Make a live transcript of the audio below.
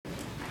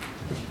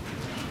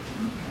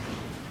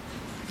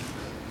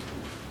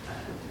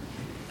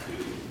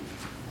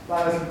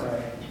Let us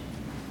pray.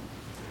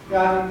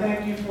 God, we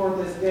thank you for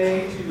this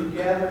day to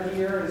gather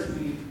here as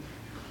we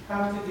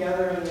come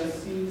together in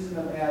this season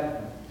of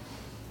Advent.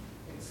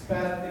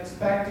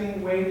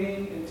 Expecting,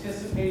 waiting,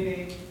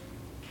 anticipating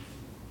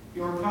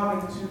your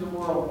coming to the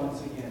world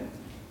once again.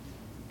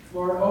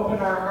 Lord, open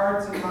our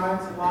hearts and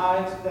minds and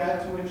lives to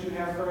that to which you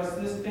have for us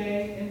this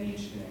day and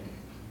each day.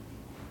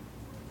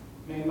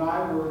 May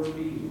my words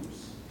be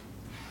yours.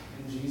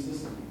 In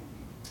Jesus' name.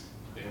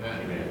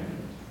 Amen. Amen.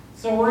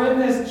 So we're in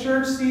this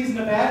church season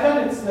of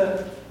Advent. It's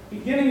the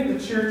beginning of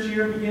the church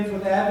year begins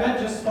with Advent,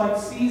 just like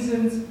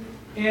seasons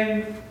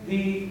in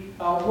the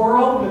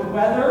world with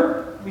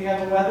weather. We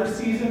have a weather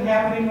season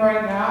happening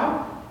right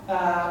now.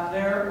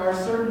 There are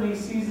certainly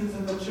seasons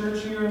in the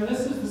church year, and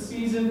this is the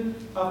season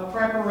of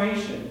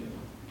preparation.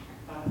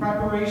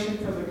 Preparation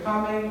for the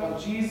coming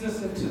of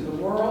Jesus into the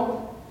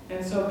world.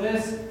 And so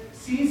this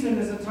season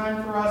is a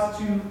time for us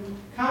to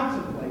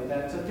contemplate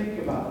that, to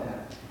think about that.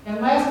 And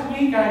last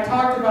week I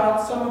talked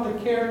about some of the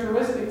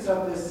characteristics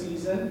of this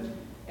season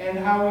and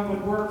how we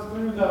would work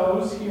through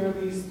those here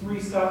these 3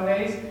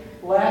 Sundays.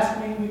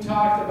 Last week we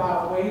talked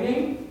about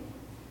waiting,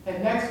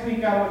 and next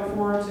week I look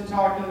forward to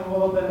talking a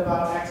little bit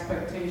about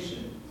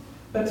expectation.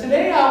 But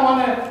today I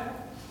want to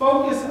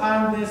focus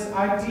on this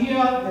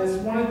idea,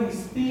 one of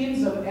these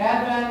themes of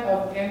Advent,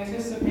 of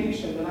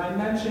anticipation that I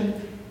mentioned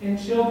in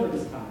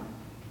children's time.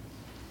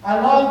 I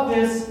love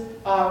this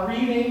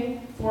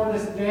reading for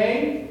this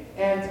day.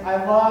 And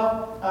I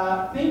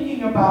love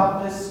thinking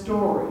about this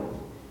story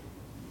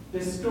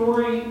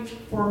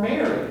for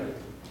Mary,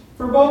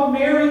 for both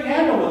Mary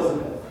and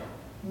Elizabeth.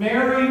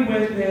 Mary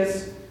with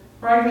this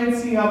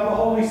pregnancy of the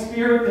Holy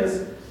Spirit,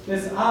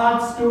 this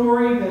odd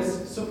story,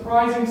 this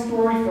surprising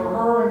story for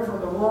her and for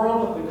the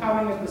world of the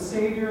coming of the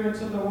Savior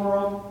into the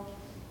world.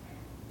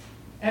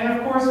 And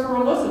of course for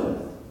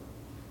Elizabeth.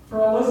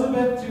 For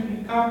Elizabeth to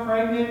become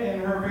pregnant in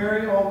her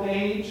very old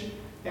age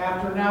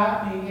after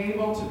not being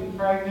able to be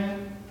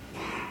pregnant.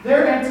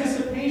 Their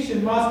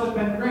anticipation must have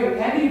been great.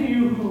 Any of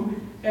you who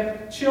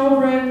have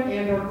children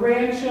and or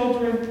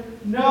grandchildren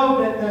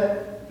know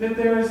that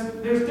there's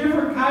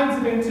different kinds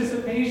of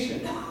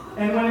anticipation.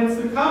 And when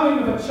it's the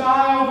coming of a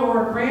child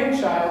or a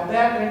grandchild,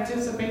 that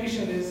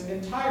anticipation is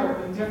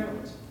entirely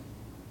different.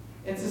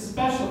 It's a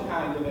special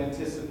kind of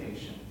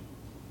anticipation.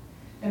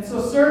 And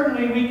so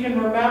certainly we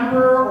can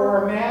remember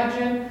or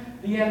imagine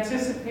the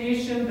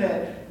anticipation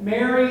that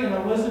Mary and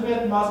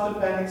Elizabeth must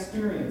have been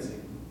experiencing.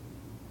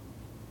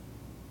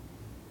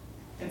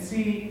 And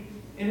see,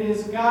 it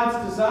is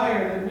God's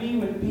desire that we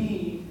would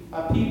be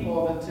a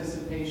people of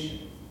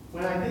anticipation.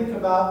 When I think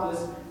about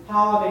this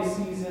holiday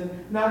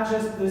season, not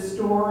just this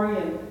story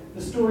and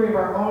the story of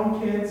our own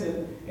kids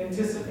and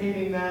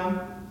anticipating them,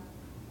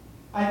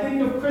 I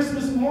think of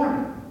Christmas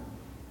morning.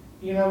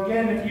 You know,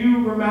 again, if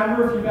you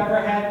remember, if you've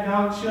ever had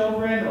young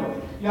children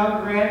or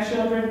young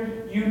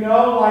grandchildren, you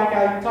know, like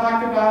I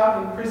talked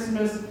about in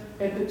Christmas,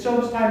 at the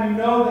children's time, you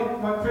know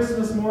what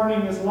Christmas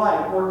morning is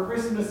like, or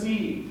Christmas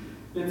Eve.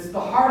 It's the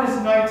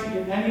hardest night to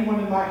get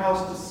anyone in my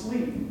house to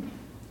sleep.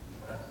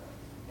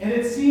 And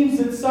it seems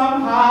that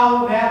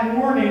somehow that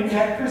morning,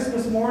 that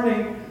Christmas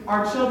morning,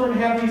 our children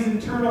have these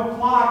internal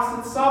clocks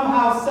that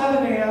somehow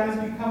 7 a.m.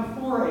 has become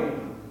 4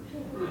 a.m.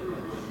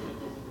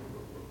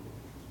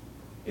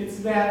 It's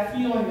that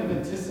feeling of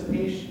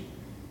anticipation.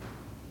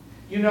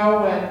 You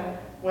know,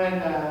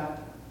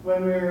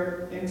 when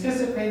we're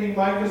anticipating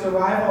Micah's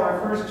arrival, our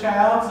first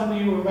child, some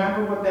of you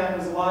remember what that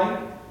was like.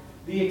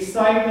 The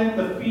excitement,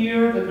 the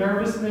fear, the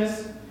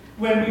nervousness.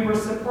 When we were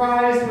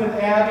surprised with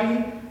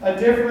Abby, a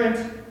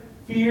different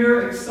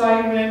fear,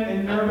 excitement,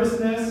 and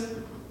nervousness.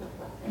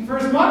 And for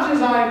as much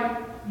as I,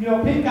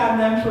 pick on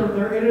them for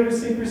their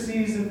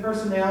idiosyncrasies and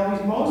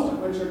personalities, most of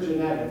which are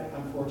genetic,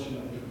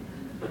 unfortunately,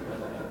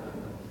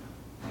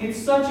 it's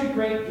such a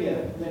great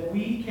gift that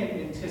we can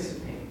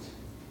anticipate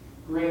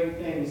great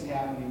things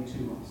happening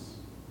to us.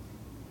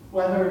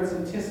 Whether it's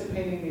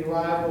anticipating the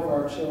arrival of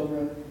our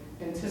children,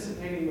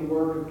 anticipating the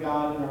work of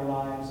God in our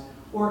lives,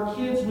 or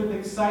kids with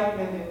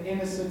excitement and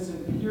innocence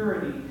and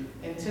purity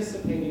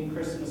anticipating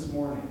Christmas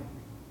morning.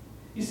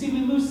 You see,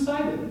 we lose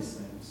sight of these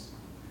things.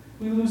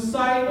 We lose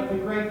sight of the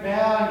great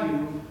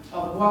value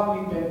of what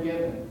we've been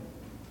given.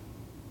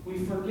 We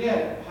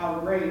forget how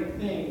great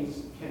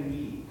things can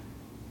be.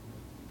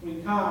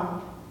 We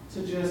come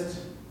to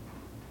just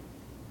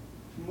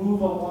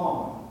move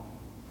along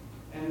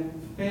and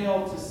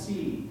fail to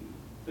see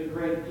the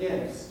great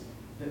gifts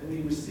that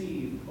we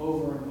receive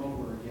over and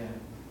over again.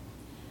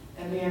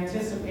 And the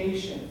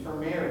anticipation for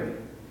Mary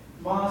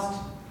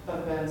must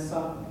have been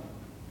something.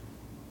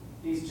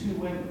 These 2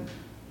 women.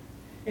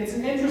 It's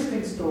an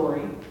interesting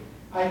story.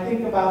 I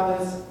think about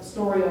this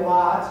story a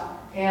lot,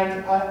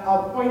 and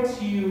I'll point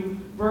to you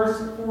verse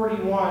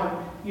 41.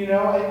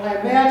 I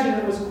imagine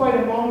it was quite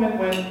a moment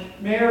when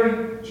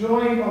Mary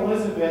joined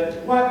Elizabeth.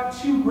 What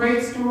 2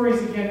 great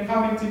stories again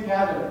coming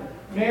together.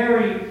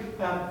 Mary,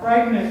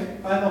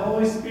 pregnant by the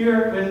Holy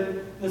Spirit with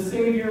the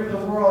Savior of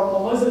the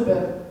world.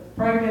 Elizabeth,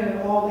 pregnant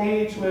in old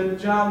age with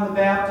John the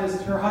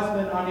Baptist, her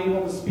husband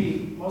unable to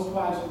speak. Most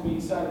wives would be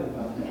excited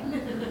about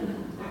that.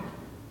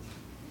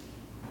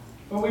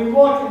 But we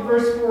look at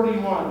verse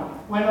 41.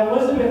 When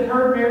Elizabeth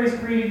heard Mary's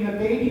greeting, the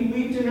baby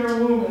leaped in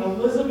her womb, and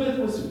Elizabeth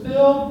was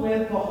filled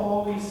with the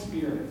Holy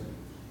Spirit.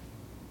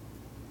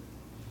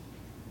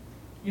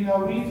 You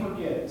know, we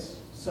forget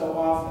so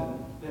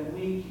often that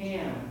we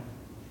can,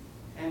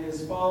 and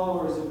as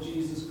followers of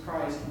Jesus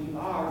Christ, we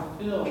are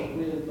filled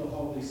with the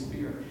Holy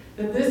Spirit.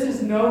 That this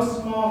is no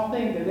small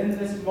thing, that in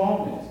this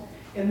moment,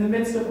 in the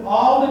midst of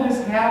all that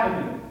is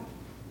happening,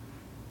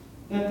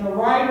 that the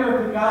writer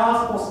of the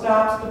gospel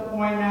stops to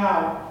point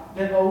out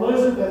that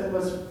Elizabeth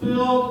was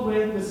filled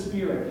with the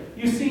Spirit.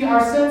 You see,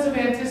 our sense of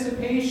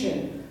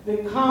anticipation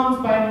that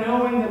comes by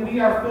knowing that we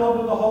are filled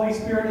with the Holy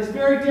Spirit is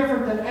very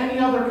different than any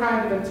other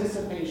kind of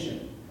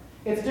anticipation.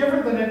 It's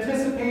different than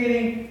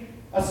anticipating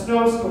a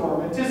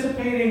snowstorm,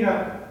 anticipating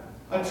a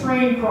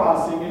train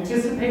crossing,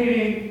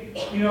 anticipating,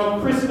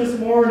 Christmas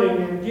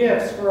morning and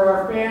gifts for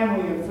our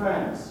family and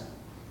friends.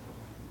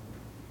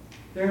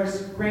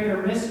 There's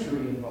greater mystery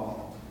involved.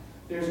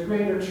 There's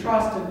greater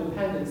trust and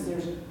dependence.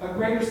 There's a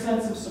greater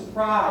sense of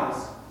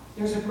surprise.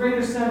 There's a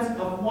greater sense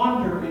of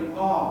wonder and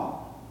awe.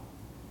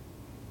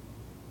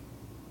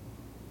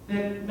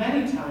 That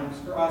many times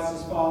for us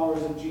as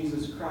followers of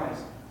Jesus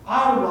Christ,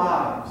 our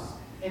lives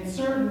and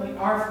certainly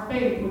our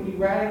faith would be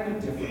radically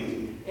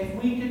different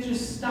if we could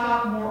just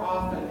stop more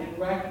often and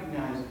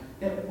recognize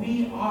that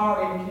we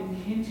are and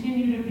can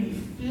continue to be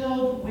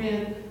filled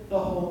with the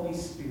Holy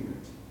Spirit.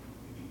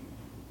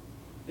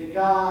 That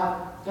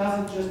God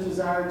doesn't just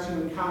desire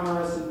to encounter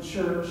us in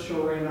church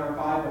or in our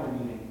Bible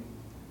reading,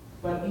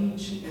 but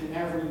each and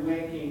every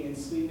waking and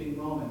sleeping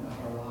moment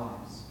of our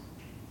lives.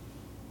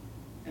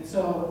 And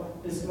so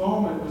this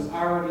moment was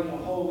already a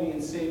holy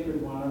and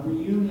sacred one, a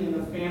reunion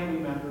of family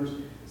members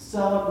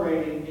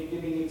celebrating and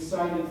getting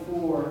excited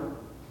for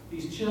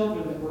these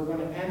children that were going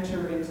to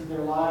enter into their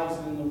lives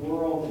and in the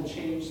world and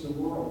change the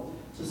world,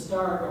 to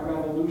start a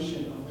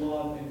revolution of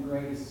love and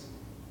grace.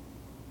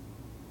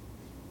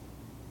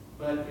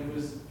 But it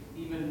was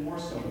even more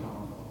so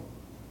powerful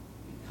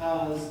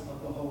because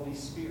of the Holy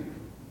Spirit.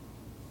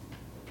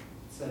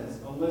 It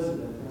says,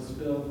 Elizabeth was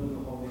filled with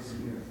the Holy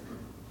Spirit.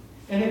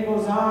 And it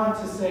goes on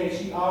to say,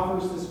 she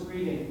offers this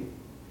greeting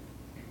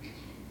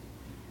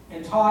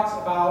and talks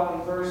about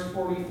in verse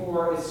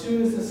 44, as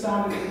soon as the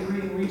sound of the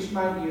greeting reached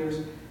my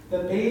ears, the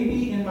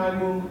baby in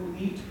my womb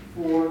leaped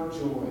for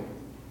joy.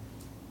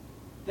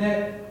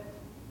 That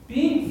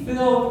being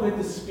filled with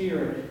the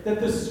Spirit, that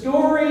the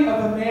story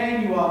of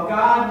Emmanuel,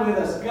 God with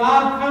us,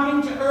 God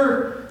coming to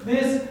earth,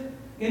 this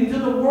into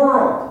the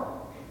world,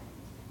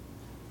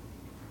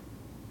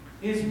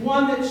 is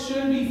one that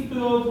should be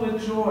filled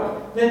with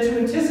joy. That to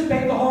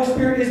anticipate the Holy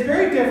Spirit is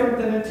very different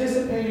than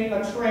anticipating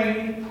a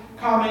train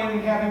coming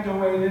and having to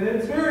wait in it.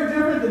 It's very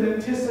different than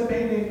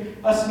anticipating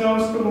a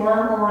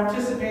snowstorm or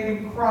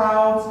anticipating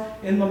crowds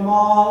in the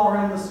mall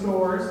or in the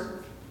stores.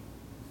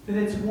 That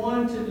it's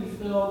one to be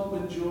filled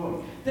with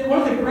joy. That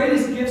one of the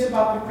greatest gifts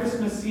about the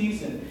Christmas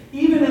season,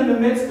 even in the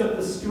midst of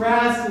the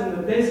stress and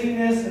the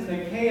busyness and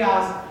the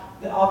chaos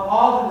of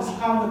all that has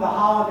come with the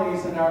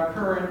holidays in our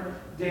current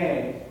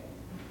day,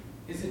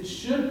 is it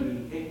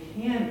should be, it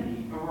can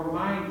be, a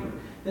reminder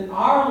that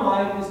our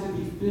life is to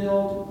be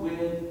filled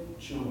with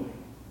joy.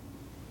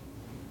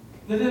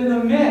 That in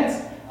the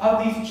midst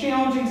of these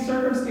challenging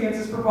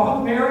circumstances for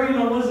both Mary and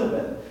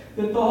Elizabeth,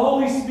 that the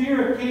Holy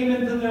Spirit came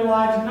into their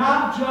lives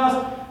not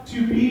just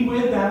to be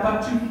with them,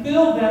 but to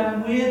fill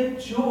them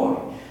with joy.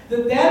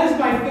 That is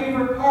my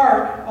favorite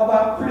part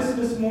about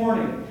Christmas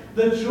morning.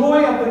 The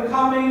joy of the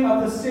coming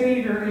of the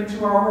Savior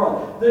into our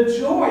world. The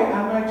joy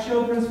on my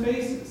children's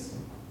faces.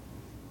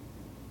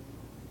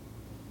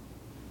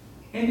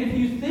 And if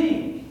you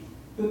think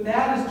that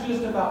that is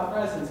just about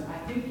presents, I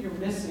think you're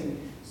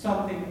missing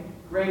something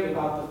great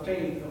about the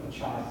faith of a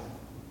child.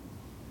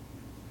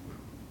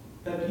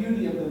 The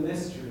beauty of the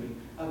mystery,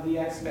 of the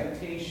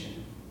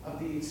expectation, of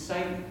the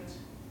excitement.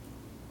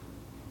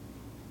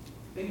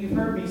 That you've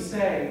heard me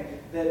say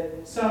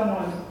that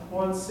someone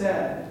once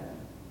said,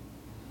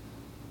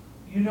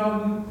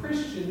 you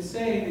Christians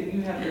say that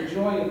you have the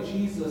joy of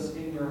Jesus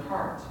in your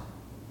heart,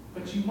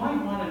 but you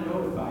might want to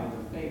notify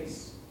your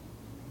face.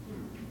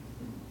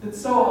 That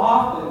so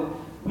often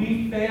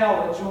we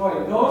fail at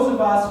joy. Those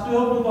of us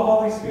filled with the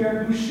Holy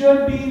Spirit who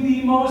should be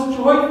the most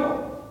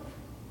joyful.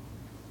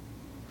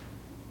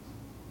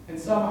 And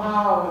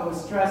somehow in the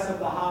stress of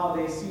the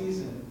holiday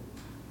season,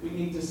 we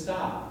need to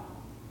stop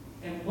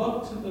and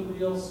look to the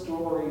real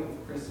story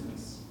of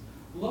Christmas.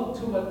 Look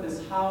to what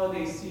this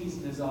holiday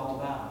season is all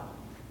about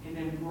and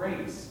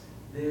embrace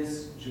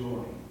this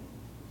joy.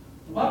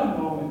 What a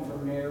moment for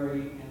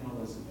Mary and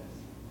Elizabeth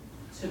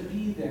to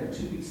be there,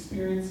 to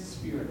experience the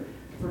Spirit.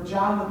 For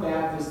John the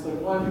Baptist, the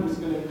one who was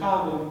going to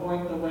come and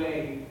point the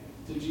way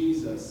to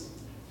Jesus,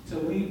 to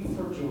leap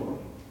for joy.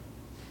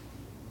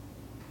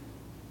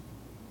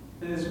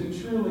 That as we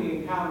truly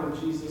encounter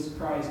Jesus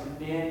Christ,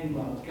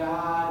 Emmanuel,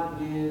 God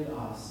with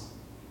us,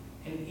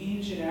 in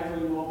each and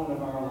every moment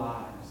of our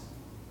lives,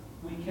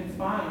 we can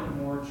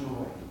find more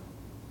joy.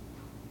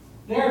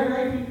 There are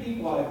very few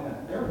people I've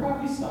met, there are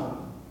probably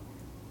some,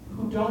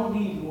 who don't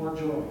need more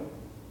joy.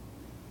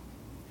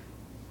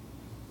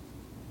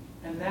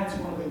 And that's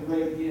one of the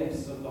great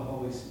gifts of the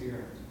Holy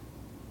Spirit.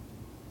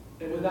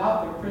 That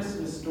without the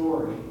Christmas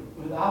story,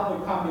 without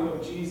the coming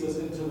of Jesus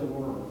into the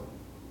world,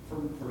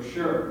 for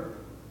sure,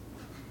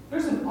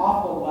 there's an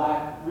awful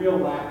real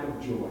lack of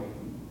joy.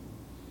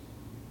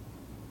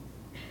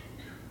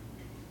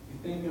 You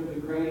think of the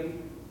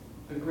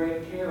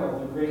great carol,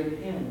 the great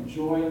hymn,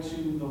 Joy to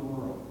the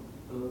World.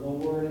 The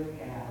Lord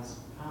has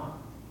come.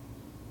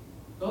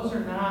 Those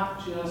are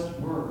not just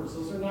words.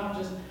 Those are not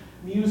just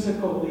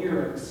musical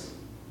lyrics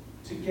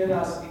to get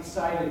us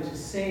excited to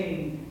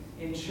sing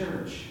in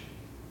church.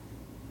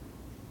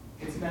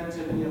 It's meant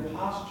to be a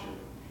posture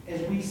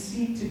as we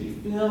seek to be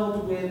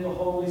filled with the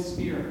Holy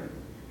Spirit.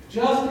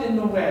 Just in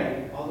the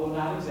way, although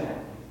not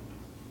exactly,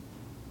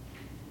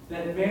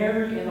 that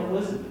Mary and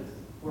Elizabeth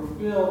were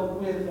filled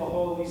with the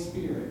Holy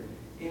Spirit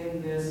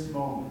in this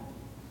moment.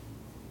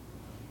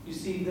 You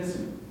see,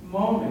 this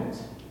moment,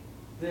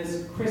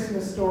 this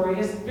Christmas story,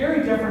 is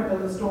very different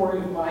than the story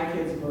of my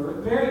kid's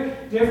birth, very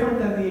different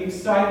than the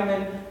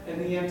excitement and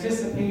the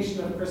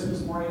anticipation of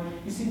Christmas morning.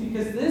 You see,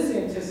 because this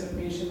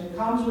anticipation that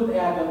comes with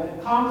Advent,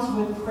 that comes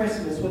with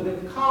Christmas,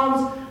 that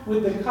comes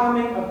with the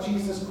coming of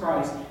Jesus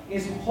Christ,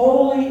 is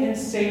holy and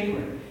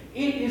sacred.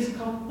 It is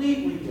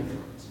completely different.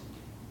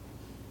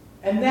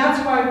 And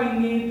that's why we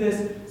need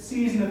this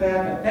season of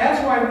Advent.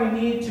 That's why we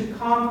need to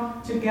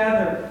come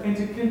together and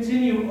to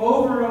continue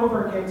over and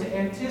over again to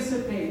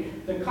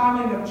anticipate the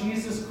coming of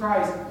Jesus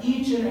Christ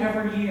each and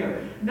every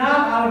year. Not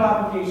out of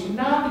obligation,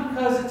 not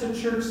because it's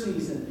a church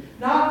season,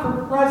 not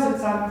for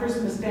presents on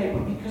Christmas Day,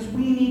 but because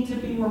we need to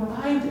be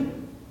reminded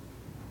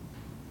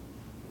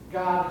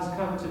God has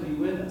come to be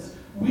with us.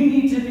 We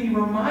need to be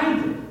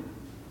reminded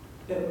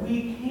that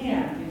we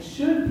can and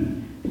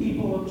should be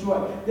people of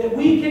joy, that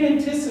we can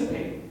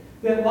anticipate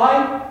that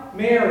like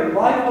Mary,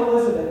 like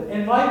Elizabeth,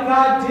 and like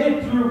God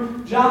did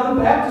through John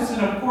the Baptist,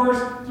 and of course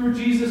through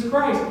Jesus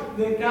Christ,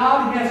 that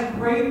God has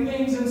great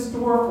things in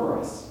store for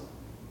us.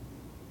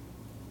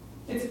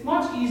 It's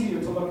much easier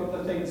to look at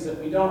the things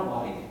that we don't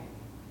like,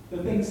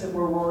 the things that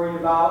we're worried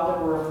about,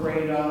 that we're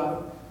afraid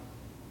of,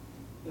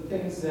 the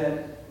things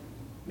that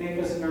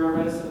make us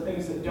nervous, the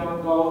things that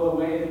don't go the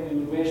way that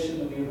we would wish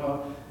and that we would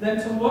hope, than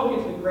to look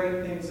at the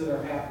great things that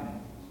are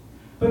happening.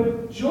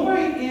 But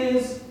joy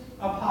is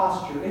a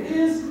posture. It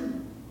is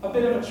a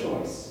bit of a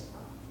choice.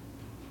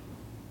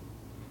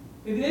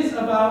 It is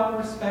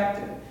about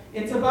perspective.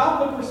 It's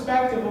about the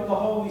perspective of the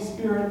Holy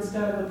Spirit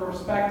instead of the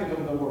perspective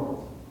of the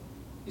world.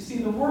 You see,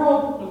 the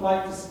world would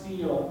like to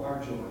steal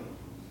our joy.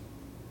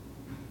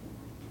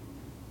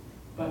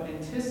 But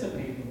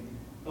anticipating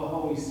the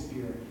Holy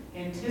Spirit,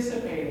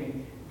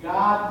 anticipating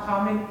God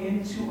coming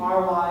into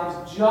our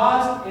lives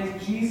just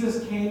as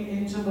Jesus came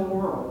into the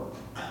world,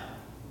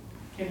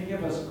 can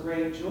give us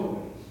great joy.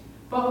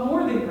 But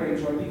more than great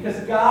joy, because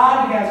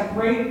God has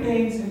great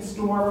things in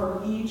store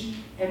for each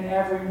and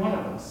every one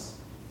of us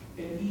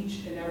in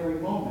each and every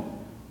moment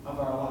of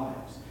our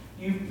lives.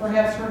 You've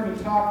perhaps heard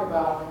me talk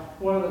about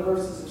one of the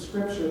verses of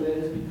Scripture that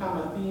has become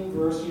a theme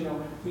verse. You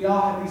know, we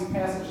all have these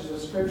passages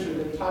of Scripture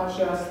that touch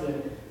us,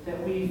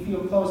 that we feel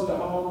close to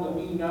home, that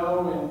we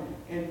know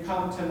and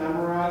come to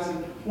memorize.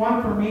 And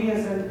one for me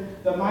is in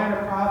the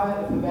Minor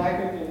Prophet of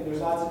Habakkuk, and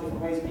there's lots of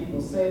different ways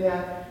people say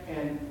that.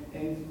 And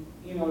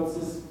you know, it's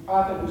this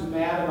prophet who's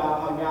mad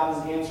about how God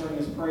is answering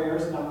his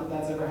prayers. Not that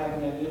that's ever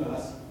happened to any of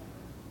us.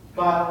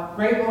 But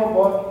great little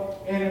book.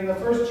 And in the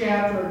first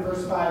chapter, in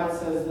verse 5, it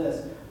says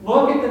this: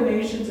 "Look at the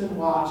nations and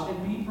watch,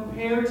 and be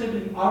prepared to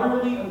be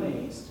utterly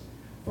amazed.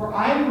 For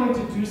I am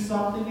going to do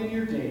something in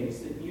your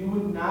days that you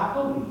would not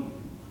believe,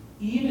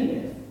 even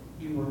if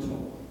you were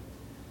told."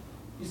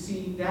 You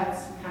see,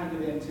 that's the kind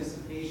of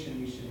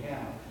anticipation we should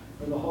have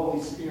for the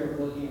Holy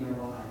Spirit working in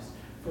our lives,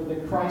 for the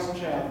Christ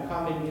child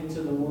coming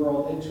into the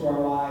world, into our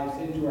lives,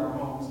 into our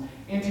homes,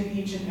 into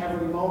each and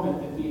every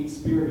moment that we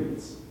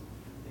experience.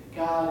 That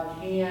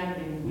God can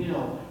and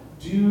will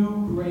do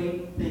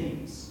great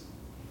things.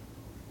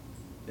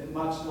 That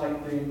much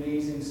like the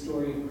amazing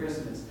story of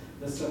Christmas,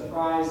 the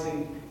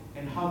surprising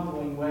and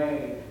humbling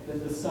way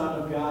that the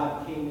Son of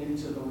God came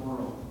into the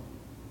world,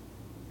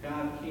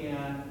 God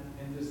can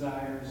and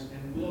desires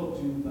and will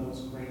do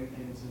those great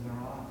things in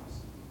our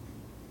lives.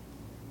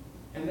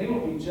 And they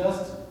will be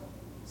just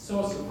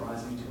so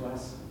surprising to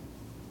us.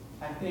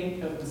 I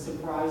think of the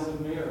surprise of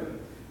Mary,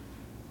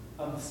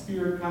 of the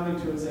Spirit coming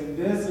to her and saying,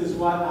 "This is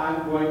what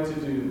I'm going to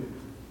do."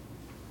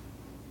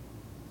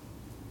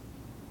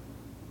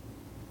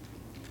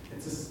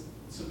 It's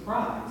a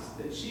surprise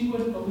that she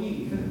would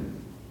believe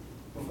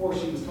before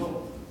she was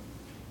told.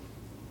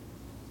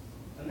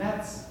 And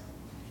that's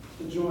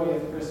the joy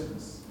of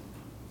Christmas,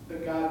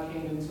 that God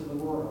came into the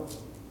world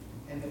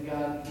and that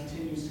God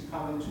continues to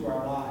come into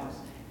our lives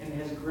and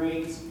has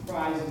great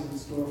surprises in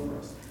store for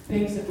us.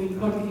 Things that we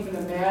couldn't even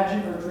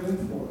imagine or dream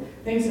for.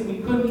 Things that we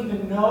couldn't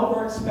even know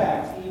or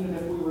expect, even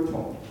if we were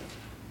told.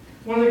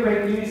 One of the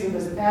great beauties of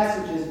this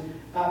passage is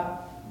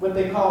what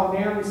they call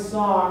Mary's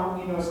song,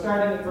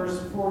 starting at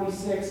verse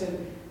 46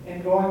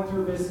 and going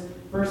through this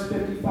verse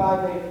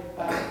 55.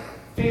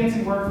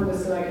 fancy word for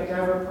this that I can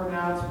never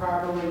pronounce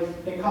properly.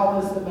 They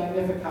call this the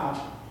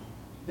Magnificat.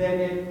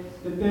 That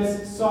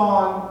this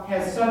song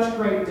has such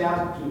great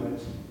depth to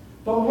it.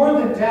 But more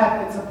than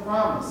depth, it's a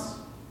promise.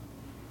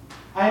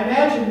 I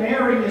imagine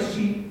Mary, as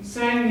she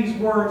sang these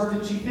words,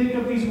 did she think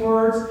of these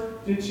words?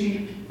 Did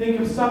she think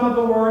of some of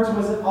the words?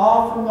 Was it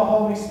all from the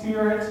Holy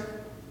Spirit?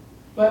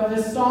 But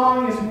this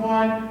song is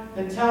one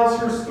that tells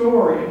her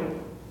story.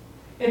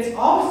 It's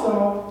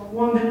also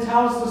one that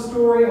tells the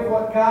story of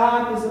what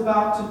God is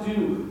about to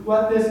do,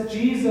 what this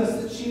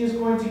Jesus that she is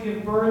going to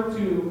give birth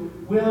to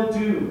will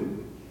do.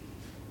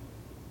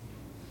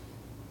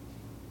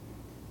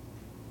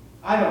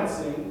 I don't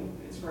sing.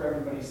 It's for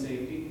everybody's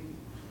safety.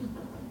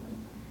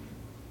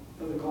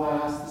 For the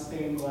glass, the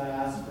stained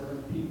glass, for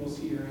people's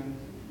hearing.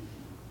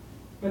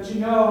 But you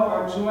know,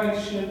 our joy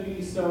should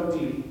be so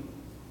deep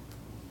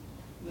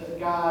that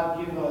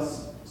God give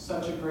us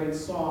such a great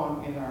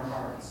song in our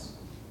hearts.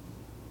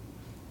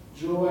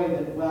 Joy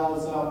that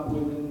wells up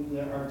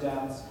within our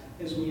depths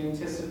as we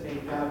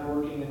anticipate God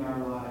working in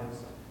our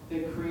lives,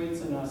 that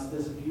creates in us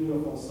this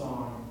beautiful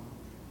song.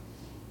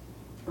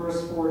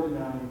 Verse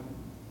 49.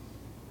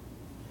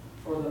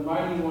 For the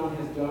mighty one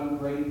has done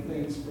great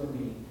things for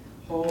me.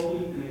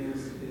 Holy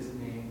is his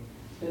name.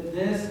 That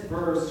this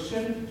verse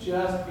shouldn't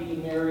just be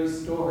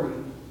Mary's story.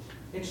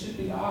 It should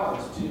be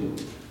ours too.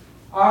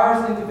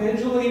 Ours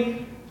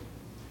individually,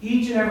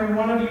 each and every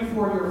one of you,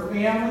 for your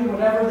family,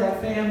 whatever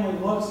that family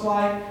looks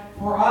like,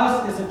 for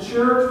us as a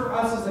church, for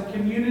us as a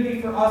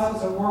community, for us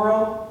as a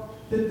world,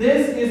 that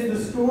this is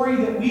the story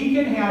that we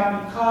can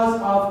have because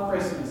of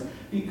Christmas,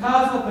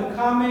 because of the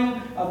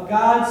coming of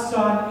God's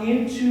Son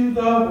into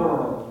the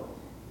world.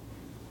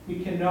 We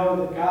can know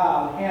that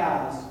God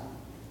has,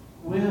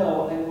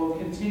 will, and will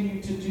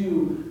continue to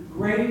do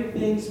great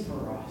things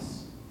for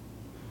us.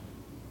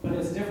 But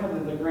it's different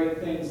than the great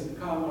things that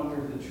come under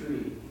the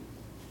tree,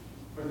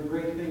 or the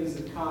great things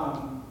that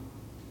come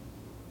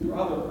through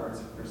other parts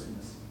of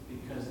Christmas.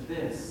 Because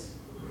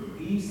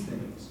these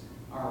things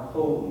are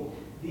holy.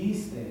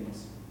 These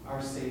things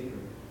are sacred.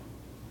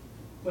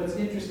 What's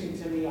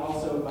interesting to me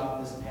also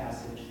about this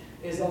passage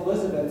is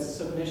Elizabeth's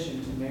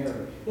submission to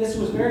Mary. This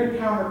was very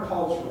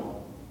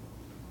countercultural.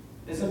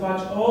 As a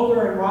much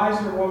older and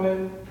wiser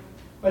woman,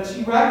 but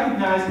she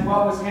recognized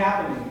what was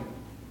happening.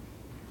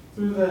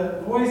 Through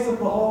the voice of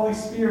the Holy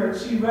Spirit,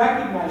 she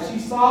recognized, she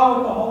saw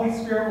what the Holy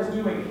Spirit was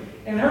doing.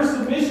 And her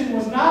submission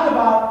was not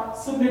about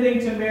submitting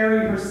to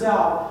Mary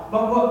herself,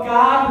 but what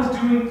God was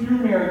doing through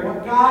Mary,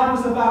 what God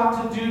was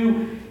about to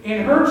do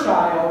in her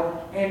child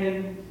and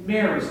in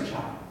Mary's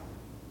child.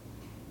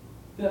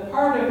 The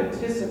part of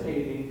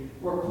anticipating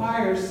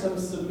requires some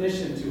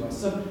submission to us,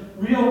 some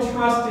real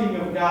trusting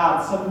of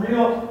God, some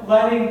real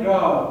letting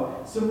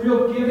go, some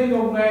real giving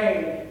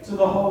away to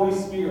the Holy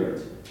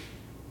Spirit.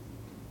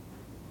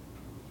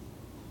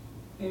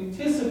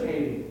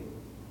 Anticipating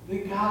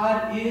that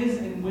God is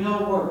and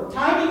will work.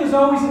 Timing is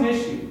always an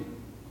issue.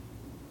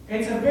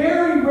 It's a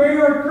very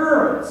rare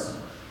occurrence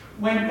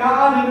when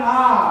God and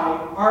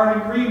I are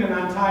in agreement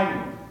on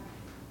timing.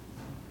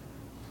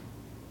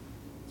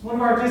 It's one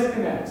of our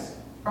disconnects.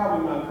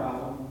 Probably my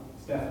problem.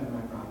 It's definitely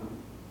my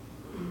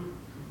problem.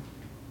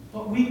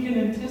 But we can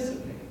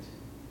anticipate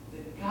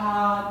that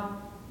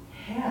God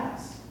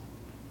has,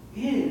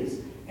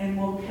 is, and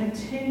will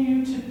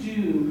continue to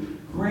do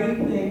great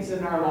things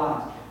in our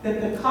lives. That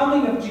the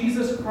coming of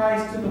Jesus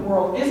Christ to the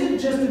world isn't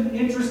just an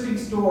interesting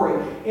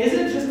story,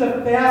 isn't just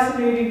a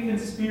fascinating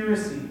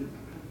conspiracy.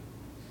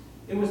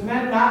 It was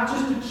meant not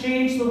just to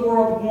change the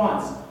world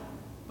once,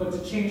 but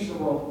to change the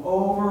world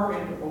over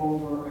and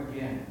over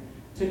again.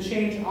 To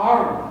change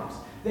our lives.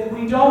 That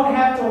we don't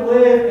have to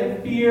live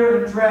in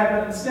fear and dread,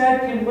 but instead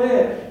can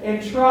live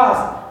in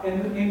trust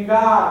in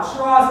God,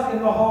 trust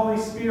in the Holy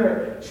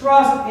Spirit,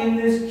 trust in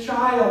this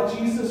child,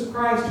 Jesus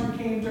Christ, who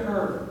came to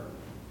earth.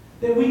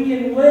 That we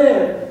can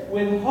live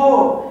with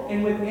hope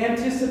and with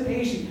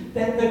anticipation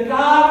that the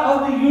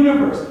God of the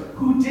universe,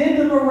 who did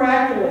the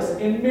miraculous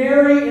in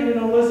Mary and in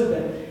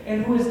Elizabeth,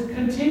 and who has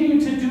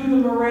continued to do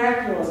the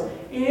miraculous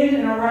in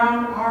and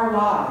around our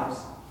lives,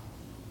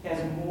 has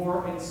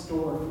more in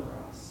store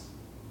for us.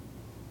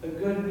 The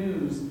good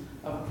news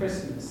of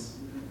Christmas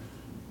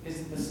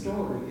is the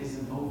story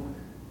isn't over.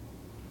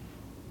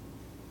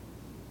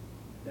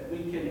 That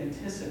we can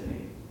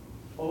anticipate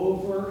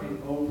over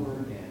and over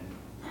again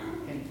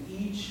in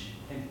each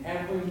and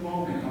every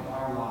moment of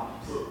our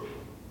lives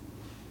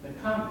the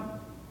coming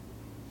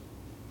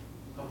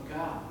of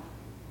God,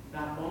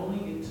 not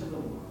only into the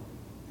world,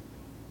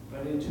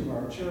 but into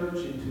our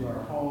church, into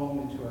our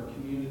home, into our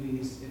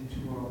communities,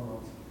 into our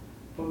world,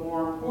 but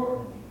more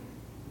importantly,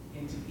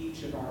 into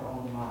each of our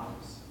own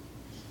lives.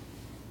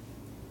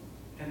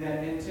 And that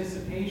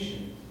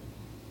anticipation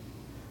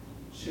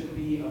should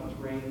be of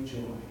great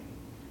joy.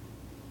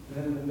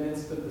 That in the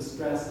midst of the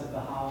stress of the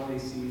holiday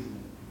season,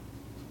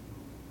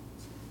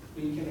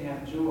 we can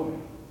have joy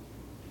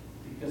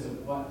because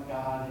of what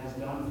God has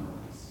done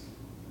for us,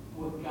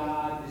 what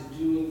God is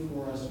doing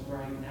for us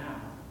right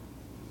now,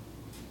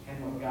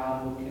 and what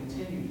God will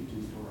continue to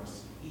do for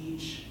us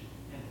each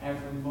in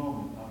every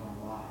moment of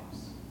our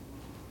lives.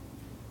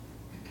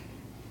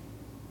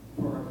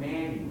 For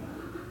Emmanuel,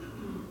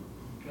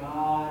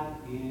 God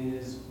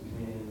is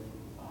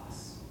with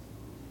us.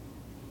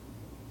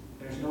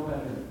 There's no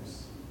better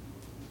news.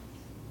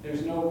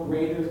 There's no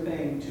greater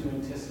thing to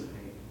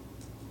anticipate.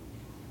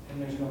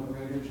 And there's no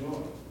greater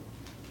joy.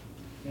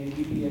 May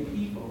we be a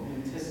people who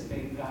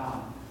anticipate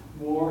God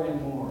more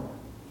and more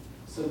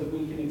so that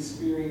we can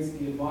experience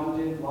the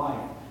abundant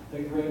life, the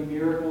great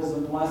miracles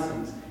and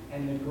blessings,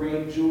 and the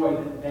great joy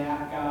that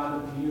that God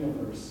of the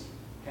universe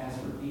has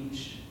for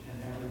each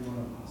and every one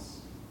of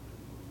us.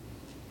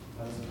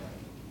 Let us pray.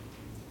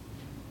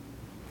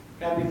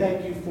 God, we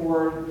thank you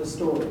for the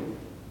story,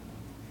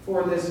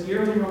 for this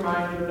yearly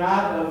reminder,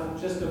 not of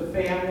just a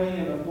family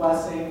and a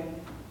blessing,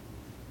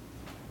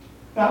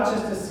 not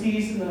just a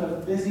season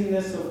of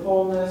busyness, of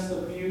fullness,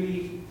 of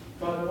beauty,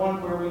 but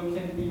one where we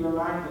can be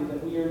reminded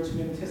that we are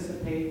to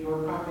anticipate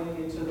your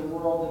coming into the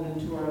world and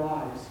into our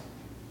lives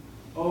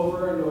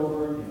over and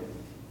over again.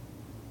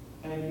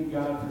 Thank you,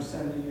 God, for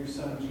sending your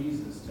Son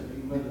Jesus to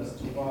be with us,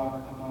 to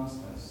walk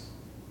amongst us,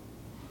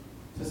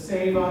 to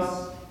save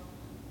us,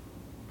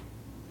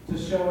 to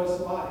show us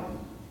life,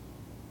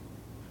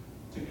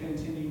 to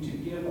continue to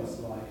give us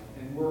life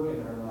and work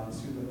in our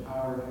lives through the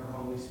power of your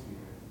Holy Spirit.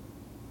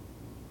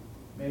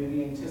 May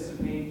we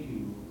anticipate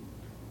you.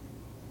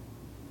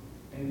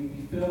 May we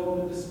be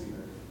filled with the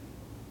Spirit,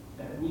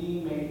 that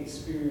we may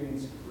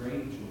experience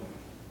great joy.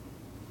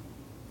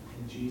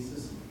 In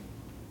Jesus' name.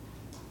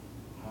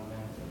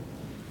 Amen.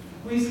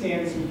 Please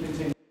stand as we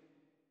continue.